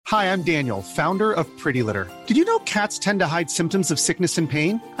Hi, I'm Daniel, founder of Pretty Litter. Did you know cats tend to hide symptoms of sickness and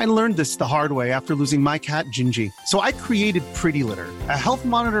pain? I learned this the hard way after losing my cat, Gingy. So I created Pretty Litter, a health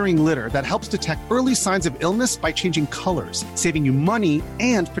monitoring litter that helps detect early signs of illness by changing colors, saving you money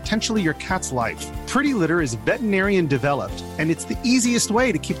and potentially your cat's life. Pretty Litter is veterinarian developed, and it's the easiest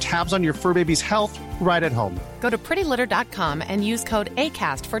way to keep tabs on your fur baby's health right at home. Go to prettylitter.com and use code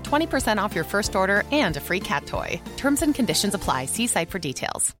ACAST for 20% off your first order and a free cat toy. Terms and conditions apply. See site for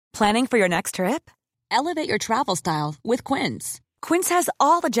details. Planning for your next trip? Elevate your travel style with Quince. Quince has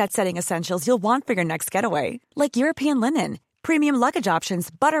all the jet-setting essentials you'll want for your next getaway, like European linen, premium luggage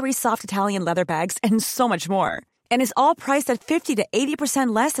options, buttery soft Italian leather bags, and so much more. And is all priced at 50 to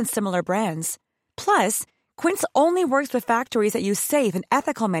 80% less than similar brands. Plus, Quince only works with factories that use safe and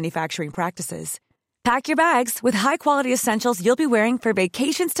ethical manufacturing practices. Pack your bags with high-quality essentials you'll be wearing for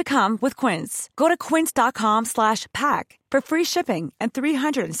vacations to come with Quince. Go to quince.com/pack for free shipping and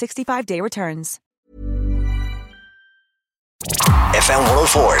 365-day returns. FM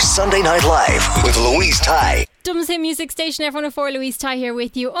 104 Sunday Night Live with Louise Ty. Dublin's Hit Music Station, FM 104, Louise Ty here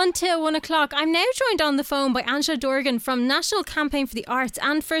with you until 1 o'clock. I'm now joined on the phone by Angela Durgan from National Campaign for the Arts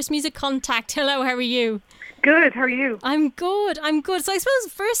and First Music Contact. Hello, how are you? Good, how are you? I'm good. So I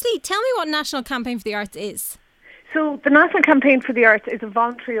suppose, firstly, tell me what National Campaign for the Arts is. So the National Campaign for the Arts is a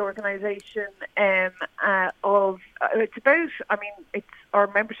voluntary organisation our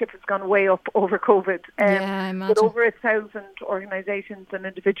membership has gone way up over COVID. I imagine. With over 1,000 organisations and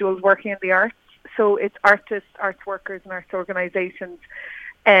individuals working in the arts. So it's artists, arts workers and arts organisations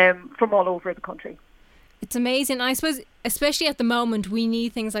from all over the country. It's amazing. I suppose, especially at the moment, we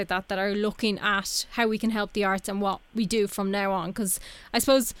need things like that are looking at how we can help the arts and what we do from now on. Because I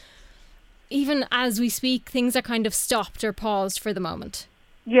suppose even as we speak, things are kind of stopped or paused for the moment.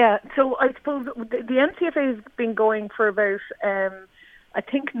 Yeah, so I suppose the NCFA has been going for about, I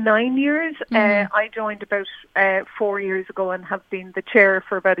think, 9 years. Mm-hmm. I joined about 4 years ago and have been the chair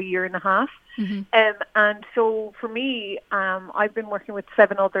for about a year and a half. Mm-hmm. And so for me, I've been working with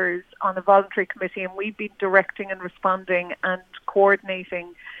 7 others on a voluntary committee, and we've been directing and responding and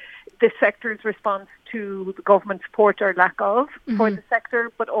coordinating the sector's response to the government support or lack of for the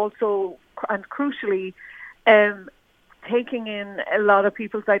sector, but also, and crucially, taking in a lot of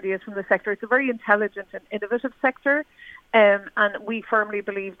people's ideas from the sector. It's a very intelligent and innovative sector, and we firmly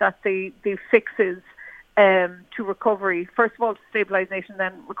believe that the fixes to recovery, first of all, stabilisation,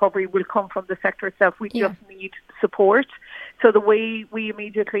 then recovery, will come from the sector itself. We just need support. So the way we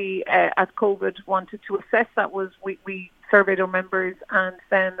immediately, at COVID, wanted to assess that was we surveyed our members, and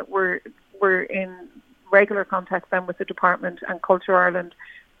then we're in regular contact then with the Department and Culture Ireland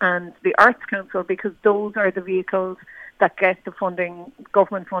and the Arts Council, because those are the vehicles that get the funding,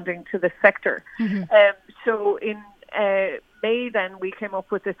 government funding, to the sector. Mm-hmm. So in May then we came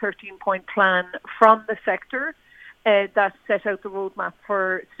up with a 13-point plan from the sector that set out the roadmap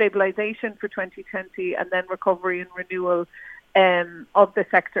for stabilisation for 2020 and then recovery and renewal of the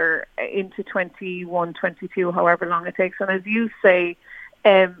sector into 21-22, however long it takes. And as you say,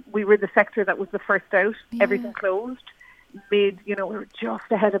 we were the sector that was the first out. Everything closed. We were just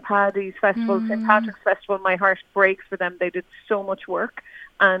ahead of Paddy's Festival, St. Patrick's Festival. My heart breaks for them. They did so much work,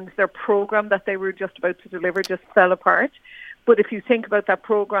 and their programme that they were just about to deliver just fell apart. But if you think about that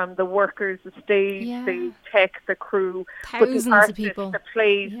programme, the workers, the stage, the tech, the crew, thousands the artists, of people, the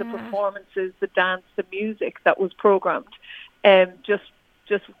plays, the performances, the dance, the music that was programmed, just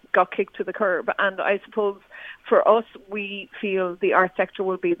got kicked to the curb. And I suppose for us, we feel the art sector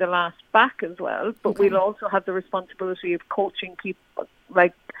will be the last back as well, but we'll also have the responsibility of coaching people,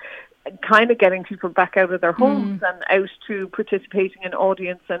 like kind of getting people back out of their homes and out to participating in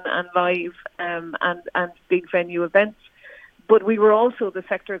audience and live and big venue events. But we were also the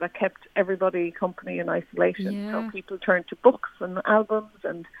sector that kept everybody company in isolation. So people turned to books and albums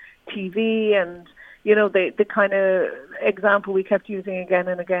and TV, and the kind of example we kept using again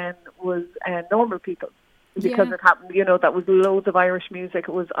and again was Normal People. Because it happened, that was loads of Irish music.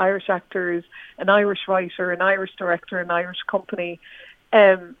 It was Irish actors, an Irish writer, an Irish director, an Irish company.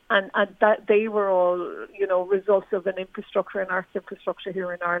 And that they were all, results of an infrastructure, an arts infrastructure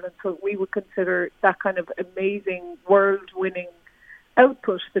here in Ireland. So we would consider that kind of amazing, world-winning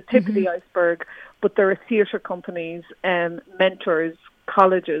output the tip of the iceberg. But there are theatre companies, mentors,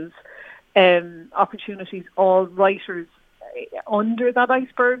 colleges, opportunities, all writers under that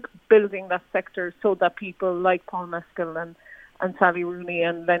iceberg, building that sector so that people like Paul Mescal and Sally Rooney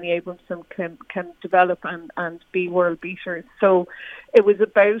and Lenny Abramson can develop and be world beaters. So it was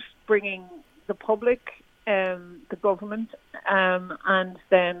about bringing the public the government, and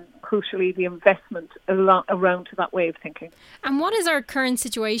then crucially the investment around to that way of thinking. And what is our current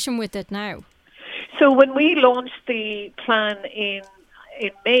situation with it now? So when we launched the plan in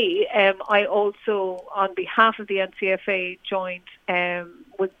May, I also, on behalf of the NCFA,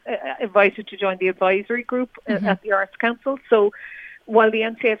 was invited to join the advisory group at the Arts Council. So while the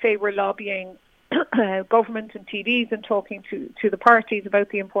NCFA were lobbying government and TDs and talking to the parties about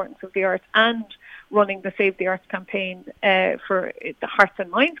the importance of the arts and running the Save the Arts campaign for the Hearts and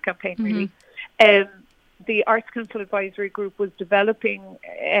Minds campaign, really, the Arts Council Advisory Group was developing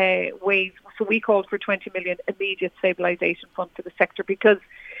ways. So we called for 20 million immediate stabilisation fund for the sector, because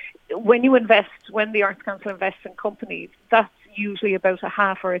when the Arts Council invests in companies, that's usually about a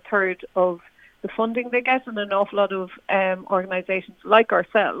half or a third of the funding they get, and an awful lot of organisations like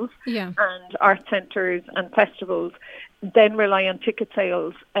ourselves and art centres and festivals then rely on ticket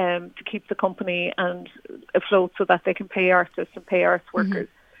sales to keep the company and afloat so that they can pay artists and pay arts workers.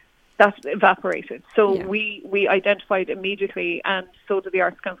 That evaporated. So we identified immediately, and so did the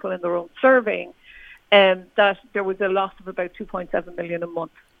Arts Council in their own surveying, that there was a loss of about 2.7 million a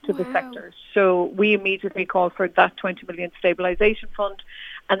month to the sector. So we immediately called for that 20 million stabilisation fund,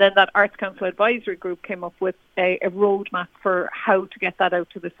 and then that Arts Council Advisory Group came up with a roadmap for how to get that out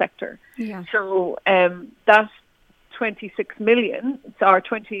to the sector. So that 26 million, or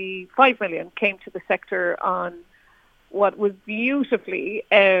 25 million, came to the sector on what was beautifully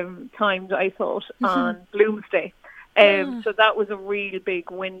timed, I thought, on Bloomsday. So that was a real big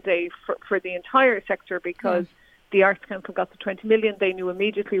win day for the entire sector, because the Arts Council got the 20 million. They knew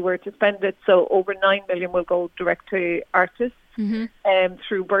immediately where to spend it. So over 9 million will go direct to artists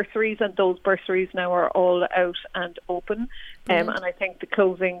through bursaries, and those bursaries now are all out and open. And I think the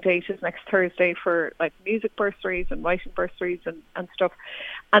closing date is next Thursday for like music bursaries and writing bursaries and stuff.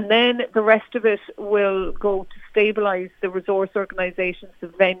 And then the rest of it will go to stabilise the resource organisations, the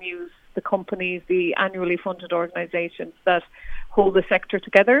venues, the companies, the annually funded organisations that hold the sector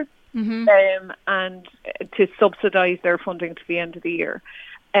together, and to subsidise their funding to the end of the year.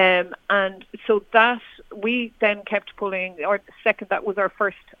 And so that we then kept pulling, that was our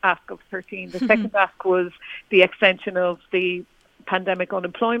first ask of 13. The second ask was the extension of the pandemic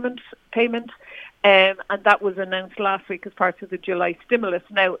unemployment payment, and that was announced last week as part of the July stimulus.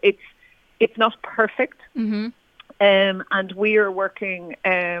 Now, it's not perfect, and we are working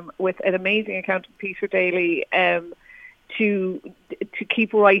with an amazing accountant, Peter Daly, to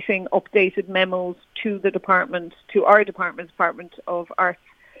keep writing updated memos to the department, to our Department of Arts,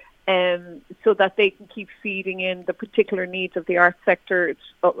 so that they can keep feeding in the particular needs of the arts sector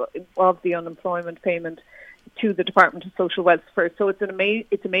of the unemployment payment to the Department of Social Welfare. So it's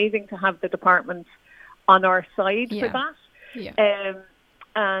amazing to have the department on our side for that.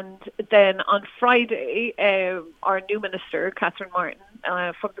 And then on Friday, our new minister, Catherine Martin,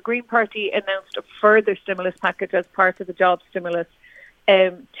 from the Green Party, announced a further stimulus package as part of the job stimulus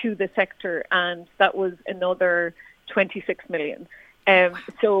to the sector, and that was another 26 million.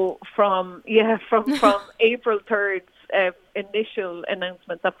 So from April 3rd's initial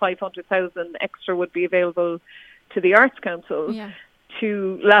announcement that 500,000 extra would be available to the Arts Council,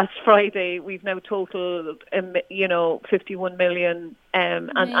 to last Friday, we've now totaled 51 million, and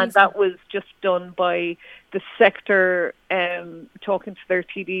that was just done by the sector talking to their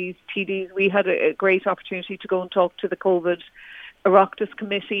TDs. We had a great opportunity to go and talk to the COVID Oireachtas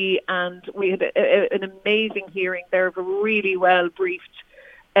Committee, and we had an amazing hearing there of a really well briefed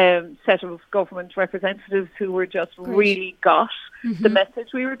set of government representatives who were just really got the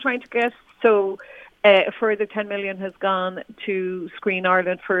message we were trying to get. So a further 10 million has gone to Screen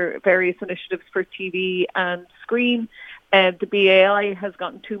Ireland for various initiatives for TV and screen. The BAI has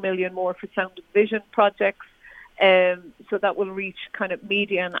gotten 2 million more for sound and vision projects. So that will reach kind of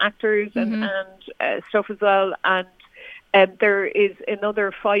media and actors and stuff as well. And there is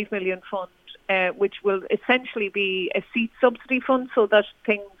another 5 million fund, which will essentially be a seat subsidy fund, so that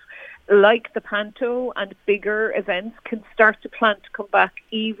things like the Panto and bigger events can start to plan to come back,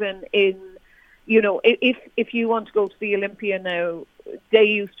 even in, if you want to go to the Olympia now, they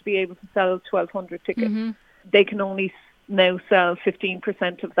used to be able to sell 1,200 tickets. They can only now sell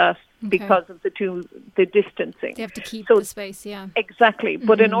 15% of that because of the distancing. They have to keep the space, Exactly.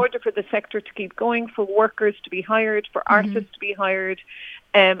 But in order for the sector to keep going, for workers to be hired, for artists to be hired,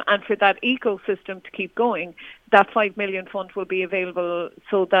 and for that ecosystem to keep going, that 5 million fund will be available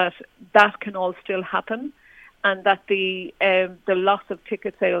so that can all still happen, and that the loss of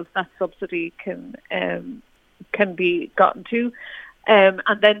ticket sales, that subsidy can be gotten to. And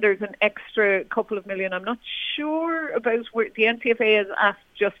then there's an extra couple of million. I'm not sure about where the NCFA has asked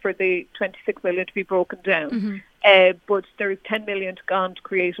just for the 26 million to be broken down. But there's 10 million gone to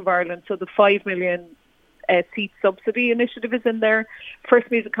Creative Ireland. So the 5 million seat subsidy initiative is in there.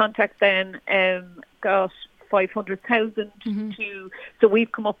 First Music Contact then got 500,000 to. So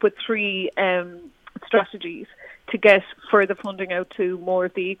we've come up with 3 strategies to get further funding out to more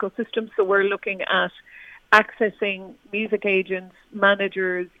of the ecosystem. So we're looking at accessing music agents,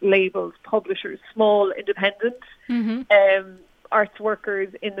 managers, labels, publishers, small independent arts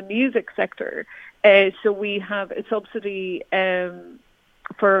workers in the music sector. So we have a subsidy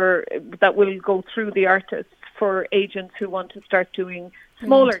for that will go through the artists for agents who want to start doing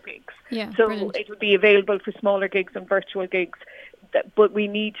smaller gigs. So it will be available for smaller gigs and virtual gigs. But we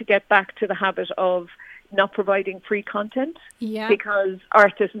need to get back to the habit of not providing free content because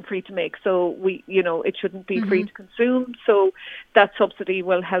art isn't free to make. So it shouldn't be free to consume. So that subsidy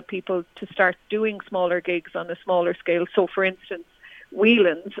will help people to start doing smaller gigs on a smaller scale. So for instance,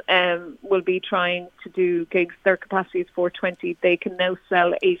 Whelan's will be trying to do gigs. Their capacity is 420. They can now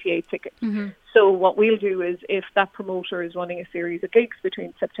sell 88 tickets. So what we'll do is if that promoter is running a series of gigs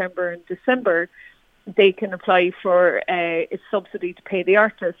between September and December, they can apply for a subsidy to pay the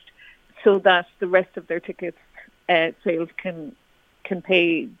artist so that the rest of their tickets sales can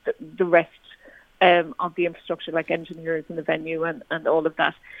pay the rest of the infrastructure, like engineers and the venue and all of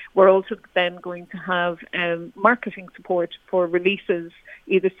that. We're also then going to have marketing support for releases,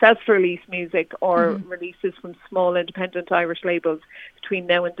 either self-release music or releases from small independent Irish labels between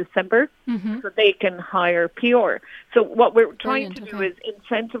now and December, so they can hire PR. So what we're trying to do is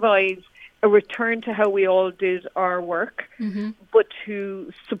incentivise a return to how we all did our work, but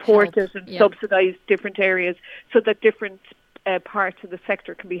to support it and subsidise different areas so that different parts of the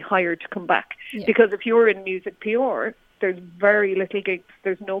sector can be hired to come back. Because if you're in music PR, there's very little gigs.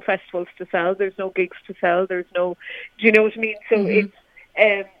 There's no festivals to sell. There's no gigs to sell. There's no, do you know what I mean? So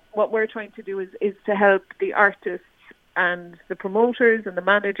it's what we're trying to do is to help the artists and the promoters and the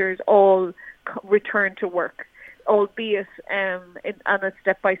managers all return to work, albeit on a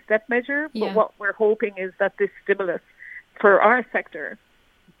step-by-step measure. But what we're hoping is that this stimulus for our sector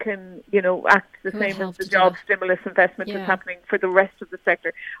can, act the same as the job stimulus investment is happening for the rest of the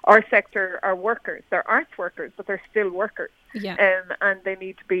sector. Our sector are workers. They're arts workers, but they're still workers. And they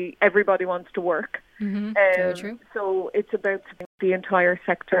need to be, everybody wants to work. Very true. So it's about the entire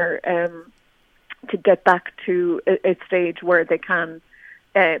sector to get back to a stage where they can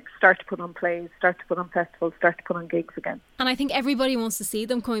start to put on plays, start to put on festivals, start to put on gigs again. And I think everybody wants to see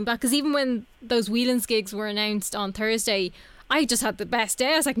them coming back, because even when those Whelan's gigs were announced on Thursday, I just had the best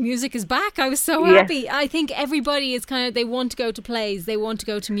day. I was like, music is back. I was so happy. I think everybody is they want to go to plays, they want to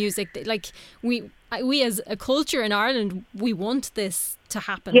go to music. Like we as a culture in Ireland, we want this to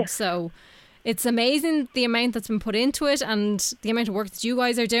happen. So it's amazing the amount that's been put into it, and the amount of work that you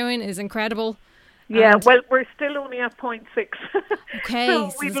guys are doing is incredible. Yeah, well, we're still only at 0.6. Okay.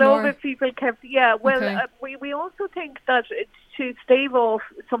 So we'd love if people kept... Yeah, well, we also think that to stave off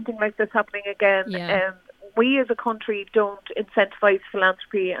something like this happening again, we as a country don't incentivise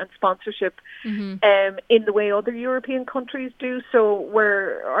philanthropy and sponsorship in the way other European countries do. So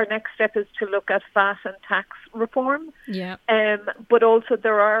our next step is to look at VAT and tax reform. But also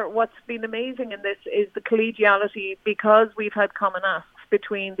what's been amazing in this is the collegiality, because we've had common asks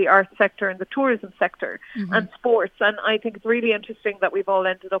between the arts sector and the tourism sector and sports. And I think it's really interesting that we've all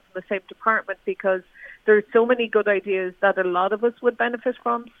ended up in the same department, because there's so many good ideas that a lot of us would benefit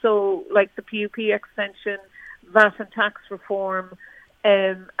from. So like the PUP extension, VAT and tax reform,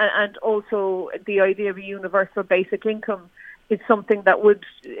 and also the idea of a universal basic income is something that would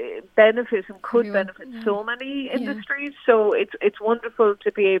benefit and could benefit so many industries. So it's wonderful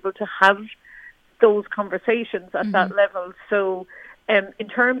to be able to have those conversations at that level. So in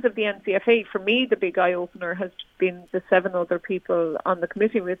terms of the NCFA, for me, the big eye-opener has been the 7 other people on the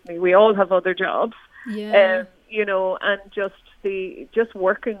committee with me. We all have other jobs, and just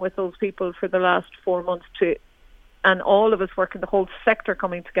working with those people for the last 4 months and all of us working, the whole sector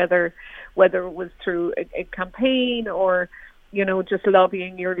coming together, whether it was through a campaign or just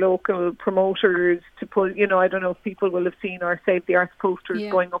lobbying your local promoters to put, I don't know if people will have seen our Save the Arts posters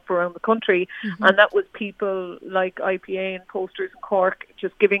going up around the country. And that was people like IPA and Posters in Cork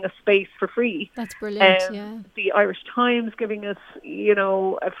just giving us space for free. That's brilliant, The Irish Times giving us,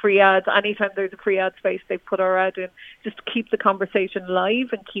 a free ad. Anytime there's a free ad space, they put our ad in, just to keep the conversation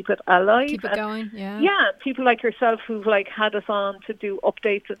live and keep it alive. Keep it going, people like yourself who've had us on to do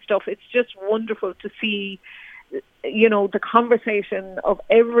updates and stuff. It's just wonderful to see the conversation of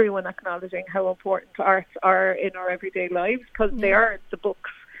everyone acknowledging how important arts are in our everyday lives, because they are the books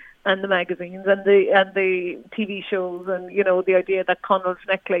and the magazines and the TV shows, and the idea that Connell's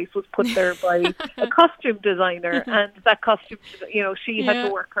necklace was put there by a costume designer, and that costume, she had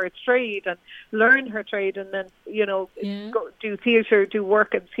to work her trade and learn her trade, and then go do theatre, do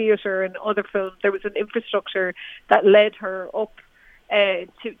work in theatre and other films. There was an infrastructure that led her up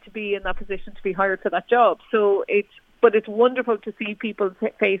to be in that position, to be hired for that job. So it's wonderful to see people's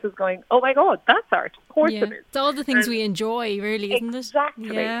faces going, oh my God, that's art. Of course it is. It's all the things we enjoy, really, isn't exactly,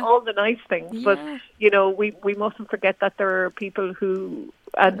 it? Exactly, all the nice things. Yeah. But, we mustn't forget that there are people who...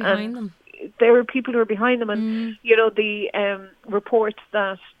 behind them. There are people who are behind them. And, the report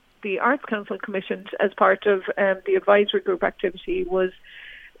that the Arts Council commissioned as part of the advisory group activity was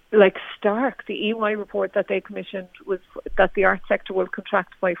stark. The EY report that they commissioned was that the arts sector will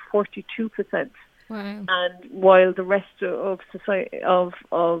contract by 42%. Wow. And while the rest of society of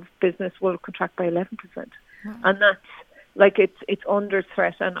business will contract by 11%. Wow. And that's it's under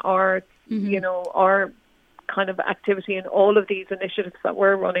threat, and our our kind of activity in all of these initiatives that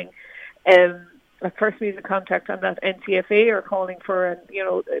we're running, like First Music Contact and that NCFA are calling for, and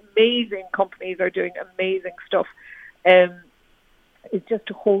amazing companies are doing amazing stuff. Is just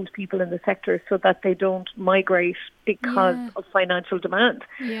to hold people in the sector so that they don't migrate because of financial demand.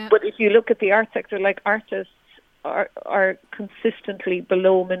 Yeah. But if you look at the art sector, artists are consistently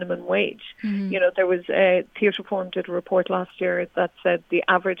below minimum wage. Mm-hmm. There was Theatre Forum did a report last year that said the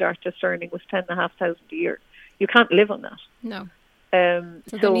average artist earning was $10,500 a year. You can't live on that. No.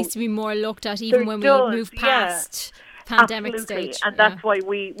 So there needs to be more looked at, even when we move past pandemic stage. And that's why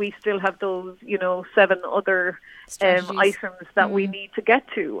we still have those 7 other items that we need to get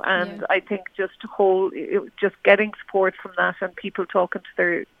to, and I think just getting support from that, and people talking to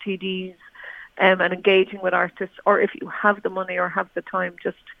their TDs and engaging with artists, or if you have the money or have the time,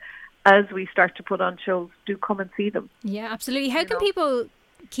 just as we start to put on shows, do come and see them. Yeah, absolutely. How can people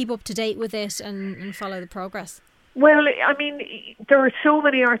keep up to date with it and follow the progress? Well, I mean, there are so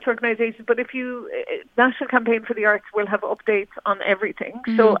many arts organisations, but National Campaign for the Arts will have updates on everything.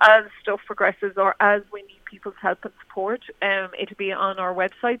 Mm-hmm. So as stuff progresses, or as we need people's help and support, it'll be on our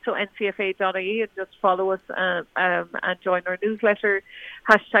website, so ncfa.ie, and just follow us and join our newsletter,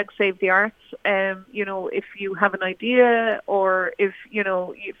 #SaveTheArts. If you have an idea, or if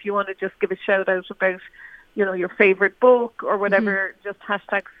you want to just give a shout out about, your favourite book or whatever, just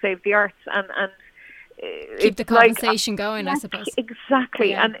 #SaveTheArts and keep the conversation going, I suppose. Exactly.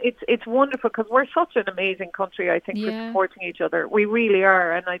 Yeah. And it's wonderful, because we're such an amazing country, I think, for supporting each other. We really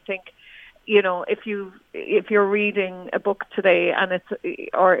are. And I think, if you're reading a book today,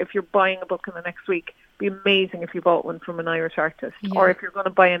 or if you're buying a book in the next week, it'd be amazing if you bought one from an Irish artist. Yeah. Or if you're going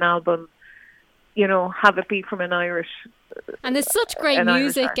to buy an album, have it be from an Irish. And there's such great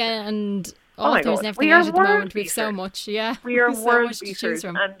music and authors and everything out at the moment. We've so much, we are so world beaters,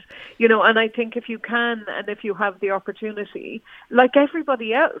 and and I think if you can, and if you have the opportunity, like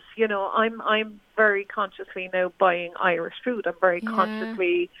everybody else, I'm very consciously now buying Irish food. I'm very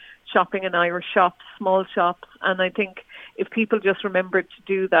consciously shopping in Irish shops, small shops, and I think if people just remembered to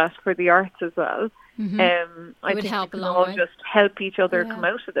do that for the arts as well, I think help we can all just help each other come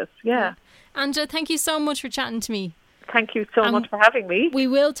out of this. Yeah. Angela, thank you so much for chatting to me. Thank you so much for having me. We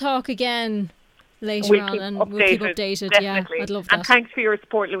will talk again later on, and we'll keep updated. Definitely. Yeah, I'd love that. And thanks for your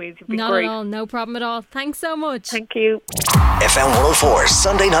support, Louise. You've been Not great. at all, no problem at all. Thanks so much. Thank you. FM 104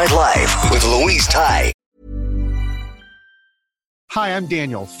 Sunday Night Live with Louise Ty. Hi, I'm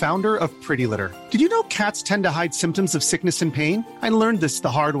Daniel, founder of Pretty Litter. Did you know cats tend to hide symptoms of sickness and pain? I learned this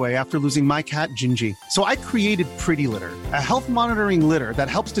the hard way after losing my cat, Gingy. So I created Pretty Litter, a health monitoring litter that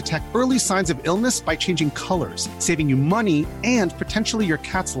helps detect early signs of illness by changing colors, saving you money and potentially your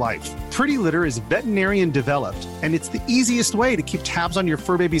cat's life. Pretty Litter is veterinarian developed, and it's the easiest way to keep tabs on your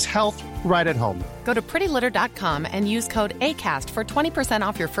fur baby's health right at home. Go to prettylitter.com and use code ACAST for 20%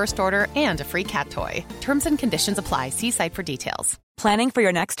 off your first order and a free cat toy. Terms and conditions apply. See site for details. Planning for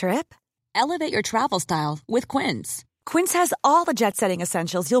your next trip? Elevate your travel style with Quince. Quince has all the jet-setting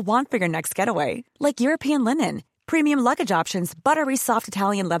essentials you'll want for your next getaway, like European linen, premium luggage options, buttery soft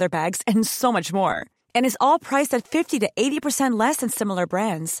Italian leather bags, and so much more. And is all priced at 50 to 80% less than similar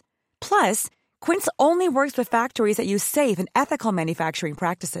brands. Plus, Quince only works with factories that use safe and ethical manufacturing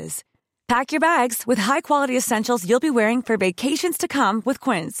practices. Pack your bags with high-quality essentials you'll be wearing for vacations to come with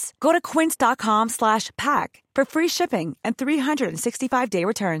Quince. Go to quince.com/pack for free shipping and 365-day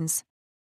returns.